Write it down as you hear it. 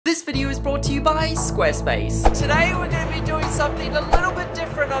This video is brought to you by Squarespace. Today we're going to be doing something a little bit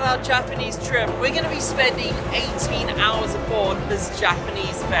different on our Japanese trip. We're going to be spending 18 hours aboard this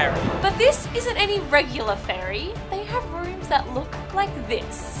Japanese ferry. But this isn't any regular ferry. They have rooms that look like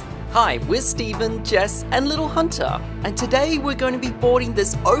this. Hi, we're Steven, Jess, and little Hunter. And today we're going to be boarding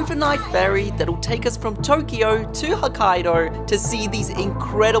this overnight ferry that'll take us from Tokyo to Hokkaido to see these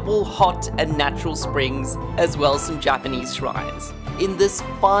incredible hot and natural springs, as well as some Japanese shrines, in this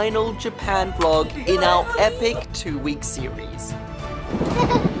final Japan vlog in our epic 2-week series.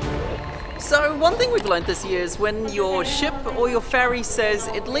 So one thing we've learned this year is when your ship or your ferry says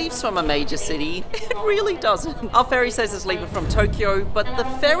it leaves from a major city, it really doesn't. Our ferry says it's leaving from Tokyo, but the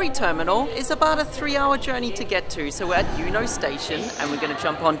ferry terminal is about a 3-hour journey to get to. So we're at Uno Station and we're going to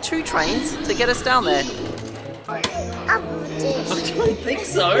jump on 2 trains to get us down there. I don't think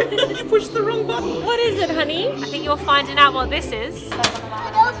so. You pushed the wrong button. What is it, honey? I think you're finding out what this is.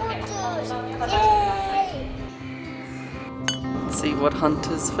 Let's see what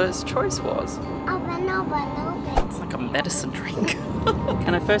Hunter's first choice was. It's like a medicine drink.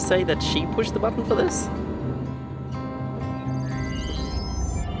 Can I first say that she pushed the button for this?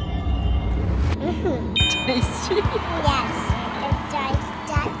 Tasty. Yes, it tastes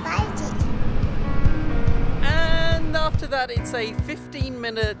that spicy. And after that, it's a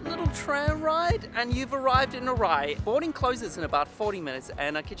 15-minute little tram ride, and you've arrived in Arai. Boarding closes in about 40 minutes,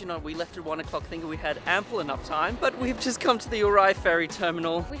 and I kid you not, we left at 1 o'clock thinking we had ample enough time, but we've just come to the Arai ferry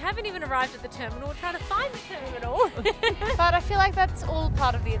terminal. We haven't even arrived at the terminal. We're trying to find the terminal. But I feel like that's all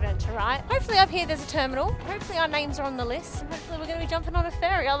part of the adventure, right? Hopefully up here there's a terminal. Hopefully our names are on the list. And hopefully we're going to be jumping on a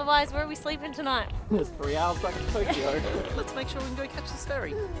ferry. Otherwise, where are we sleeping tonight? It's 3 hours back to Tokyo. Let's make sure we can go catch this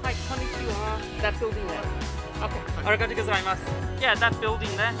ferry. Hi, konnichiwa. That building there. Okay. Arigatou gozaimasu. Yeah, that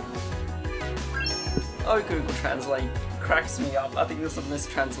building there. Oh, Google Translate cracks me up. I think there's a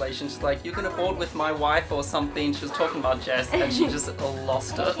mistranslation. She's like, you're gonna board with my wife or something. She was talking about Jess and she just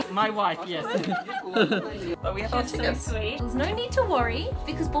lost it. My wife, yes. But we have our tickets. So sweet. There's no need to worry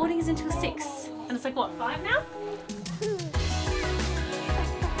because boarding is until 6. And it's like, what, 5 now?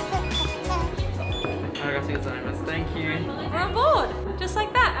 Arigatou gozaimasu. Thank you. We're on board, just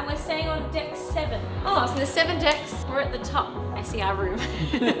like that, and we're staying on deck 7. Oh, so there's 7 decks. We're at the top. I see our room.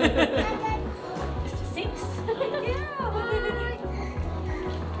 Just a 6.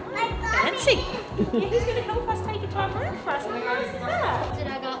 Fancy. Yeah, who's going to help us take it to our room for us? What house is that? こち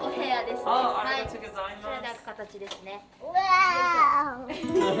らがお部屋ですね。 Oh, はい。 arigatou こちら gozaimasu. が形ですね。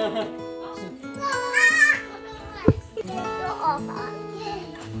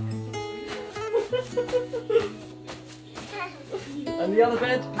And the other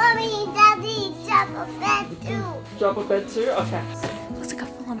bed? Mommy, Daddy, jump a bed too. Drop a bed too? Okay. Looks like a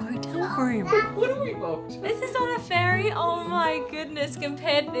full-on hotel room. What have we booked? This is on a ferry. Oh my goodness,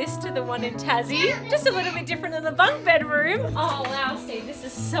 compared this to the one in Tassie. Just a little bit different than the bunk bed room. Oh wow, Steve, this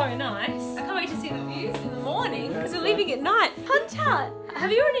is so nice. I can't wait to see the views in the morning because we're leaving at night. Hunter,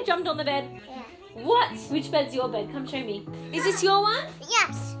 have you already jumped on the bed? Yeah. What? Which bed's your bed? Come show me. Is this your one?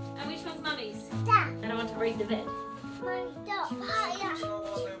 Yes. And which one's Mummy's? That. I don't want to read the bed. Mommy, don't.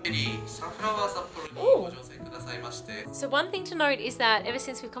 So one thing to note is that ever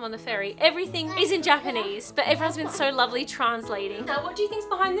since we've come on the ferry, everything is in Japanese, but everyone's been so lovely translating. Now, what do you think's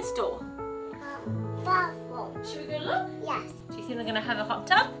behind this door? Bathroom. Should we go look? Yes. Do you think we're gonna have a hot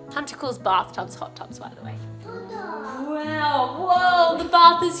tub? Hunter calls bathtubs hot tubs, by the way. Wow, whoa, the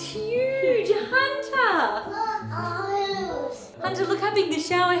bath is huge, Hunter! Hunter, look how big the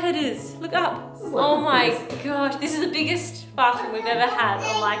shower head is. Look up. Oh my gosh, this is the biggest bathroom we've ever had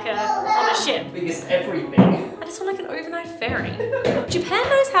on a ship. Biggest everything. I just want like an overnight ferry. Japan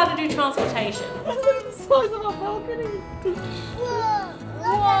knows how to do transportation. Look at the size of our balcony. Whoa!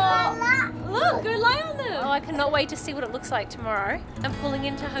 Look, go lie on them. Oh, I cannot wait to see what it looks like tomorrow. I'm pulling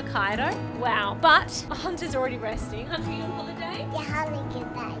into Hokkaido. Wow, but Hunter's already resting. Hunter, you on holiday? Yeah, honey,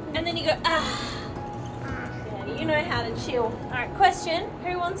 good night. And then you go, ah. Yeah, you know how to chill. All right, question,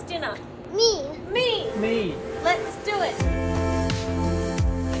 who wants dinner? Me. Me. Me. Let's do it.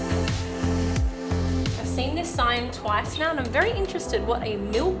 I've seen this sign twice now and I'm very interested what a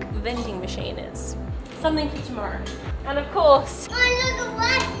milk vending machine is. Something for tomorrow. And of course,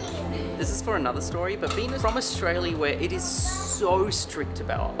 This is for another story, but being from Australia where it is so strict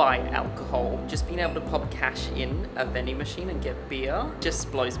about buying alcohol, just being able to pop cash in a vending machine and get beer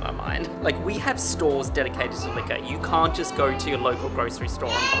just blows my mind. Like, we have stores dedicated to liquor. You can't just go to your local grocery store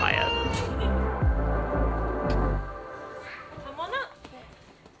and buy it. come on up.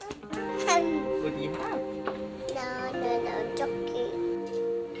 What do you have? No, jockey.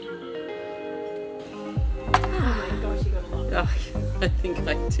 Oh my gosh, you got a lot. Ugh. I think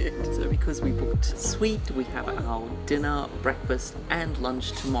I did. So because we booked suite, we have our dinner, breakfast and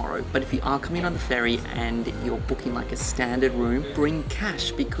lunch tomorrow. But if you are coming on the ferry and you're booking like a standard room, bring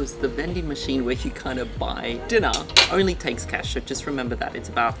cash because the vending machine where you kind of buy dinner only takes cash. So just remember that. It's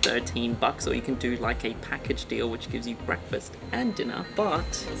about $13, or you can do like a package deal which gives you breakfast and dinner.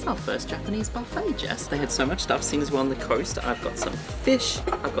 But it's our first Japanese buffet, Jess. They had so much stuff. Seeing as we're on the coast, I've got some fish,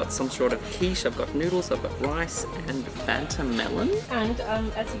 I've got some sort of quiche, I've got noodles, I've got rice and Fanta melon. And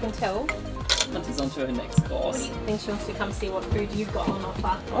as you can tell, Hunter's on to her next course. I think she wants to come see what food you've got on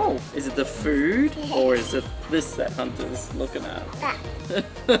offer. Oh, is it the food or is it this that Hunter's looking at?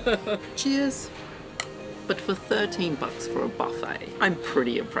 Cheers. But for $13 for a buffet, I'm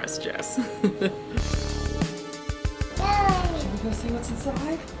pretty impressed, Jess. Can we go see what's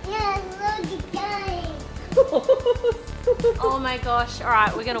inside? Yeah, look at that. Oh my gosh.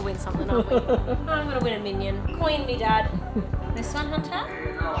 Alright, we're gonna win something, aren't we? I'm gonna win a minion. Coin me, Dad. This one, Hunter?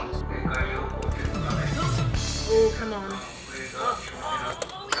 Oh, come on.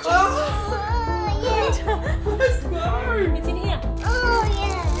 Let's go! It's in here. Oh,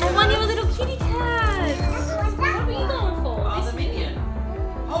 yeah. I won you a little kitty cat. What are you going for? Oh, the minion.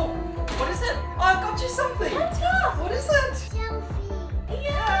 Oh, what is it? Oh, I got you something. Hunter! What is it? Selfie.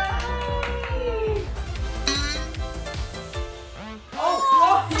 Yay!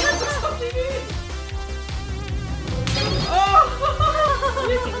 Oh, you took something in. Oh! What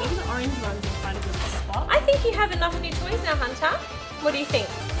do you think? Maybe the orange one's in quite a good spot. I think you have enough of your toys now, Hunter. What do you think?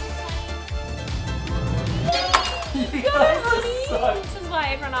 You Go, guys honey. are This is why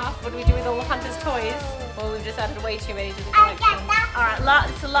everyone asked, what do we do with all Hunter's toys? Well, we've just added way too many to the I collection. got that. Alright,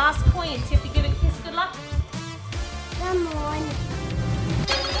 it's the last coin, so you have to give it a kiss. Good luck. Come on.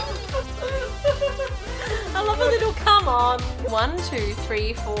 I love a little come on. 1, 2,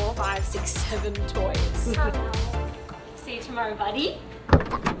 3, 4, 5, 6, 7 toys. See you tomorrow, buddy.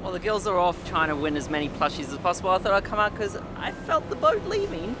 Well, the girls are off trying to win as many plushies as possible. I thought I'd come out because I felt the boat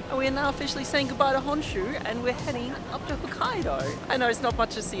leaving. And we're now officially saying goodbye to Honshu and we're heading up to Hokkaido. I know it's not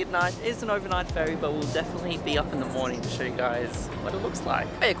much to see at night. It is an overnight ferry, but we'll definitely be up in the morning to show you guys what it looks like.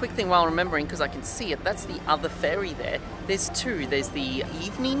 Hey, a quick thing while remembering, because I can see it, that's the other ferry there. There's two. There's the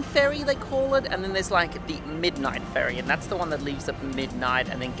evening ferry, they call it, and then there's like the midnight ferry, and that's the one that leaves at midnight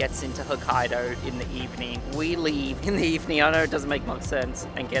and then gets into Hokkaido in the evening. We leave in the evening. I know it doesn't make much sense,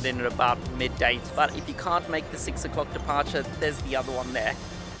 and get in at about midday, but if you can't make the 6 o'clock departure, there's the other one there.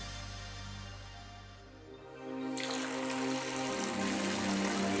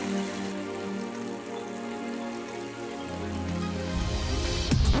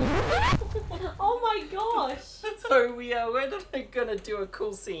 Oh my gosh. So we're gonna do a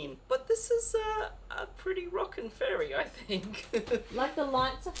cool scene, but this is a pretty rockin' ferry, I think. Like the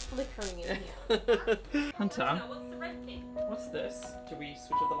lights are flickering in here. Hunter, What's the red thing? what's this? Do we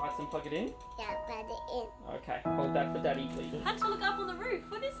switch off the lights and plug it in? Yeah, put it in. Okay, hold that for Daddy, please. Hunter, look up on the roof.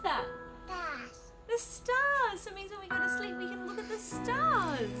 What is that? Dash. The stars. It means when we go to sleep, we can look at the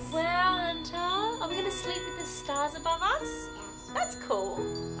stars. Wow, Hunter. Are we going to sleep with the stars above us? Yes. That's cool.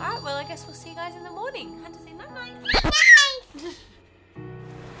 All right, well, I guess we'll see you guys in the morning. Hunter, say night-night.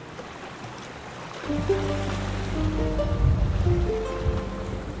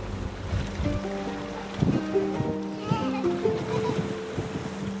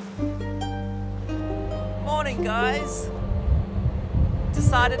 Morning, guys.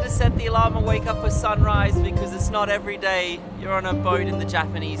 Decided to set the alarm and wake up for sunrise because it's not every day you're on a boat in the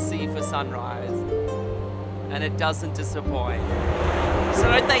Japanese Sea for sunrise. And it doesn't disappoint. So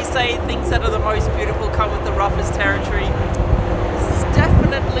don't they say things that are the most beautiful come with the roughest territory? This is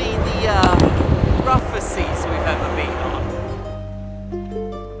definitely the roughest seas we've ever been on.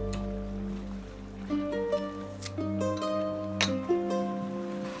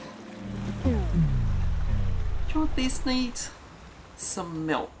 Do you know what this needs? Some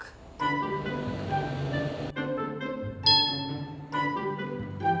milk.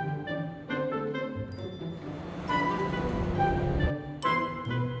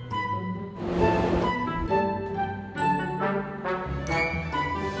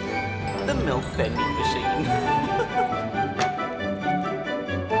 The milk vending machine.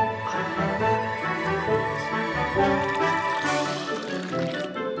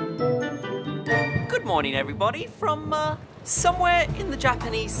 Good morning, everybody, from somewhere in the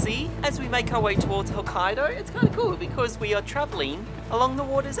Japanese Sea as we make our way towards Hokkaido. It's kind of cool because we are traveling along the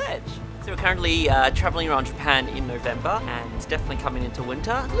water's edge. So we're currently traveling around Japan in November, and it's definitely coming into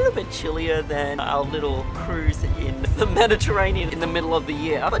winter. A little bit chillier than our little cruise in the Mediterranean in the middle of the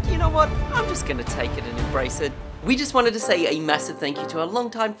year. But you know what? I'm just gonna take it and embrace it. We just wanted to say a massive thank you to our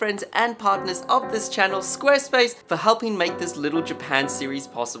longtime friends and partners of this channel, Squarespace, for helping make this little Japan series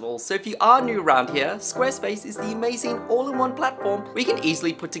possible. So if you are new around here, Squarespace is the amazing all-in-one platform where you can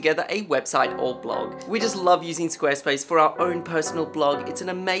easily put together a website or blog. We just love using Squarespace for our own personal blog. It's an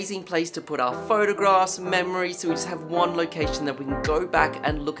amazing place to put our photographs, memories, so we just have one location that we can go back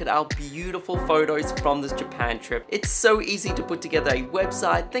and look at our beautiful photos from this Japan trip. It's so easy to put together a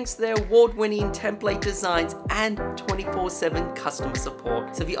website thanks to their award-winning template designs and 24/7 customer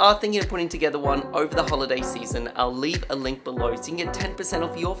support. So if you are thinking of putting together one over the holiday season, I'll leave a link below so you can get 10%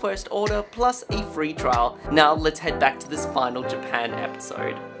 off your first order plus a free trial. Now let's head back to this final Japan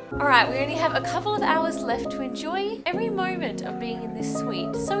episode. Alright, we only have a couple of hours left to enjoy every moment of being in this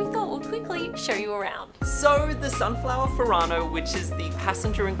suite, so we thought we'll quickly show you around. So the Sunflower Furano, which is the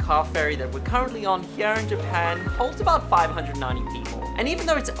passenger and car ferry that we're currently on here in Japan, holds about 590 people. And even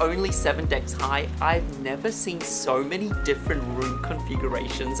though it's only 7 decks high, I've never seen so many different room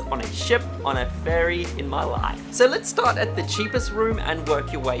configurations on a ship, on a ferry in my life. So let's start at the cheapest room and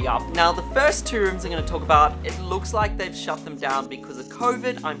work your way up. Now the first 2 rooms I'm going to talk about, it looks like they've shut them down because of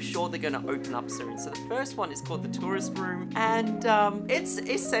COVID. I'm sure they're going to open up soon. So the first one is called the tourist room, and it's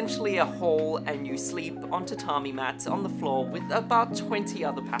essentially a hall and you sleep on tatami mats on the floor with about 20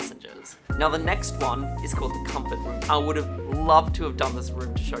 other passengers. Now the next one is called the comfort room. I would have loved to have done this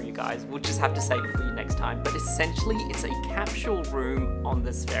room to show you guys. We'll just have to save it for you next time. But essentially it's a capsule room on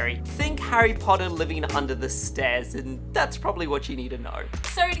this ferry. Think Harry Potter living under the stairs, and that's probably what you need to know.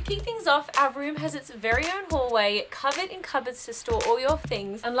 So to kick things off, our room has its very own hallway, covered in cupboards to store all your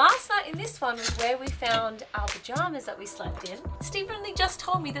things. And last night in this one was where we found our pajamas that we slept in. Stephen only just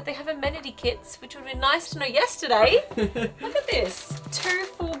told me that they have amenity kits, which would have been nice to know yesterday. Look at this. 2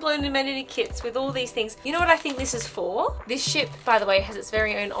 full-blown amenity kits with all these things. You know what I think this is for? This ship, by the way, has its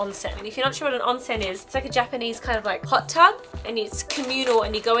very own onsen. And if you're not sure what an onsen is, it's like a Japanese kind of like hot tub, and it's communal,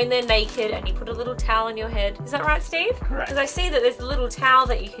 and you go in there naked and you put a little towel on your head. Is that right, Steve? Correct. Because I see that there's a little towel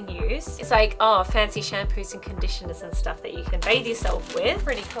that you can use. It's like, oh, fancy shampoos and conditioners and stuff that you can bathe yourself with.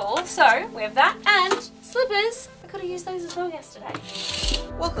 Pretty cool. So we have that, and slippers. I could have used those as well yesterday.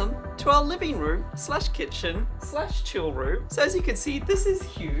 Welcome to our living room slash kitchen slash chill room. So as you can see, this is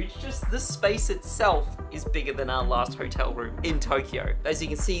huge. Just the space itself is bigger than our last hotel room in Tokyo. As you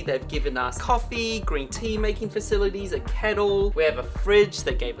can see, they've given us coffee, green tea making facilities, a kettle. We have a fridge.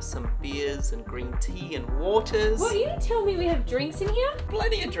 They gave us some beers and green tea and waters. Well, you didn't tell me we have drinks in here?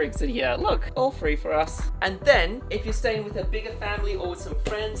 Plenty of drinks in here. Look, all free for us. And then if you're staying with a bigger family or with some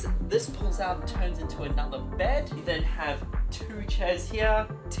friends, this pulls out and turns into another bed. You then have 2 chairs here,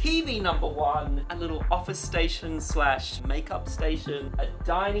 TV number 1, a little office station slash makeup station, a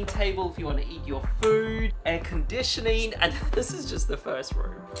dining table if you want to eat your food, air conditioning, and this is just the first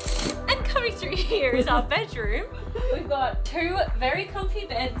room. And coming through here is our bedroom. We've got 2 very comfy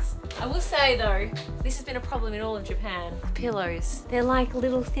beds. I will say though, this has been a problem in all of Japan. The pillows, they're like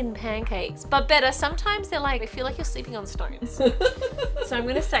little thin pancakes, but better. Sometimes they feel like you're sleeping on stones. So I'm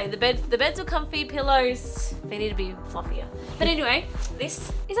gonna say the beds are comfy, pillows, they need to be fluffier. But anyway,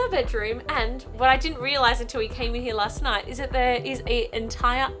 this is our bedroom, and what I didn't realize until we came in here last night is that there is an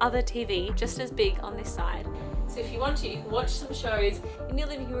entire other TV just as big on this side. So if you want to, you can watch some shows in your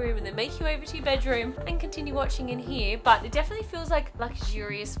living room and then make your way over to your bedroom and continue watching in here. But it definitely feels like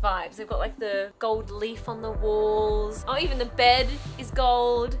luxurious vibes. They've got like the gold leaf on the walls. Oh, even the bed is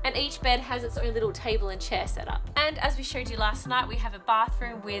gold. And each bed has its own little table and chair set up. And as we showed you last night, we have a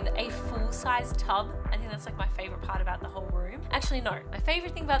bathroom with a full-size tub. I think that's like my favorite part about the whole room. Actually, no. My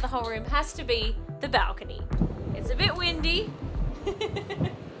favorite thing about the whole room has to be the balcony. It's a bit windy.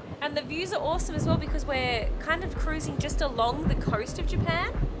 And the views are awesome as well because we're kind of cruising just along the coast of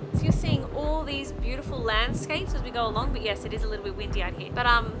Japan. So you're seeing all these beautiful landscapes as we go along. But yes, it is a little bit windy out here. But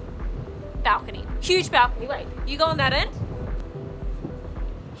balcony. Huge balcony. Wait, you go on that end?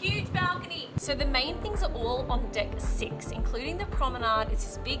 Huge balcony. So the main things are all on deck 6, including the promenade. It's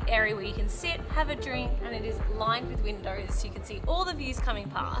this big area where you can sit, have a drink, and it is lined with windows so you can see all the views coming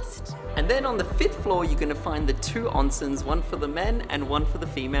past. And then on the 5th floor, you're going to find the 2 onsens, one for the men and one for the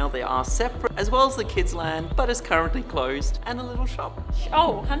female. They are separate, as well as the kids' land, but is currently closed, and a little shop.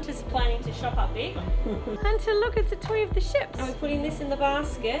 Oh, Hunter's planning to shop up big. Hunter, look, it's a toy of the ship. Are we putting this in the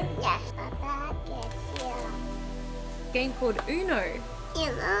basket? Yes, Papa, yeah. Game called Uno. You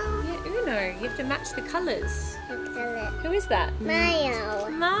know, Yeah, Uno. You have to match the colours. excellent. Who is that? Mario.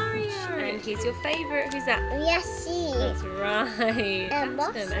 Mario. And here's your favourite. Who's that? Yassi. That's right. And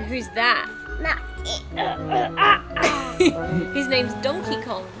That's him. And who's that? Monkey. His name's Donkey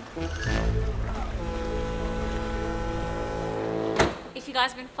Kong. If you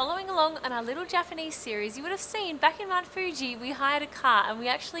guys have been following along on our little Japanese series, you would have seen back in Mount Fuji we hired a car and we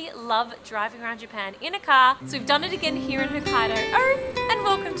actually love driving around Japan in a car. So we've done it again here in Hokkaido. Oh, and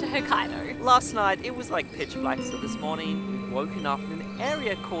welcome to Hokkaido. Last night it was like pitch black, so this morning we've woken up in an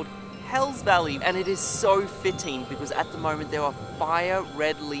area called Hell's Valley, and it is so fitting because at the moment there are fire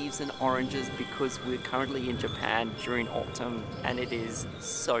red leaves and oranges because we're currently in Japan during autumn and it is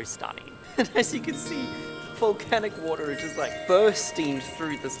so stunning. And as you can see, volcanic water is just like bursting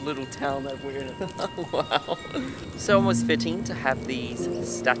through this little town that we're in. Wow. So almost fitting to have these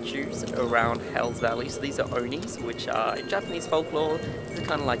statues around Hell's Valley. So these are onis, which are in Japanese folklore, they're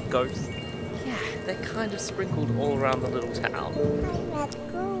kind of like ghosts. Yeah, they're kind of sprinkled all around the little town. That's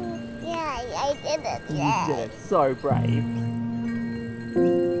cool. Yeah, I did it. Yeah. You did it. So brave.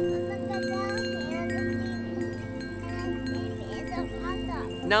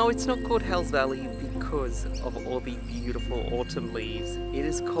 Now it's not called Hell's Valley because of all the beautiful autumn leaves. It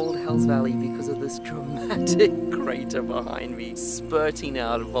is called Hell's Valley because of this dramatic crater behind me, spurting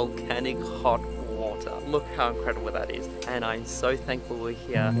out volcanic hot water. Look how incredible that is. And I'm so thankful we're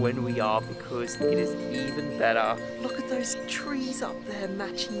here when we are because it is even better. Look at those trees up there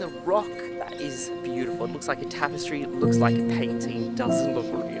matching the rock. That is beautiful. It looks like a tapestry, it looks like a painting, it doesn't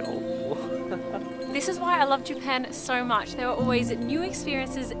look real. This is why I love Japan so much. There are always new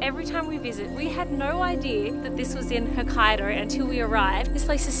experiences every time we visit. We had no idea that this was in Hokkaido until we arrived. This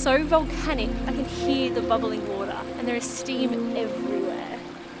place is so volcanic. I can hear the bubbling water and there is steam everywhere.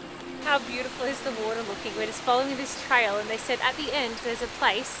 How beautiful is the water looking? We're just following this trail and they said at the end there's a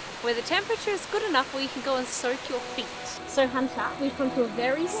place where the temperature is good enough where you can go and soak your feet. So Hunter, we've come to a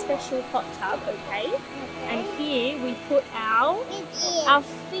very special hot tub, okay? And here we put our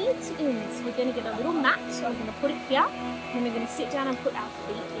feet in. So we're going to get a little mat, so we're going to put it here, and then we're going to sit down and put our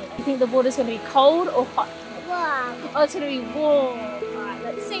feet in. You think the water's going to be cold or hot? Warm. Oh, it's going to be warm. Alright,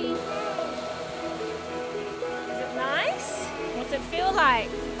 let's see. Is it nice? What's it feel like?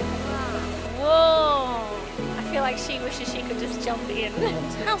 Whoa! I feel like she wishes she could just jump in.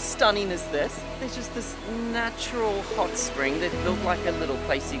 How stunning is this? There's just this natural hot spring. They've built like a little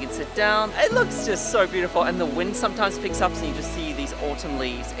place you can sit down. It looks just so beautiful, and the wind sometimes picks up so you just see these autumn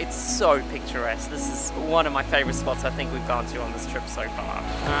leaves. It's so picturesque. This is one of my favorite spots I think we've gone to on this trip so far.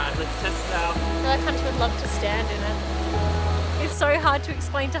 Alright, let's test it out. I feel like Hunter would love to stand in it. It's so hard to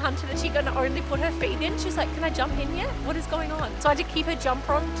explain to Hunter that she can only put her feet in. She's like, can I jump in yet? What is going on? So I had to keep her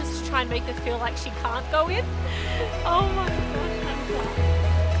jumper on just to try and make her feel like she can't go in. Oh my god, Hunter.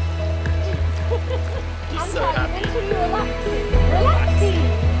 She's so happy. Relaxing.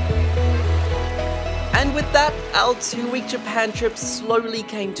 And with that, our 2-week Japan trip slowly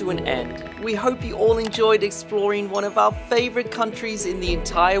came to an end. We hope you all enjoyed exploring one of our favorite countries in the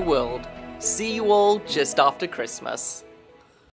entire world. See you all just after Christmas.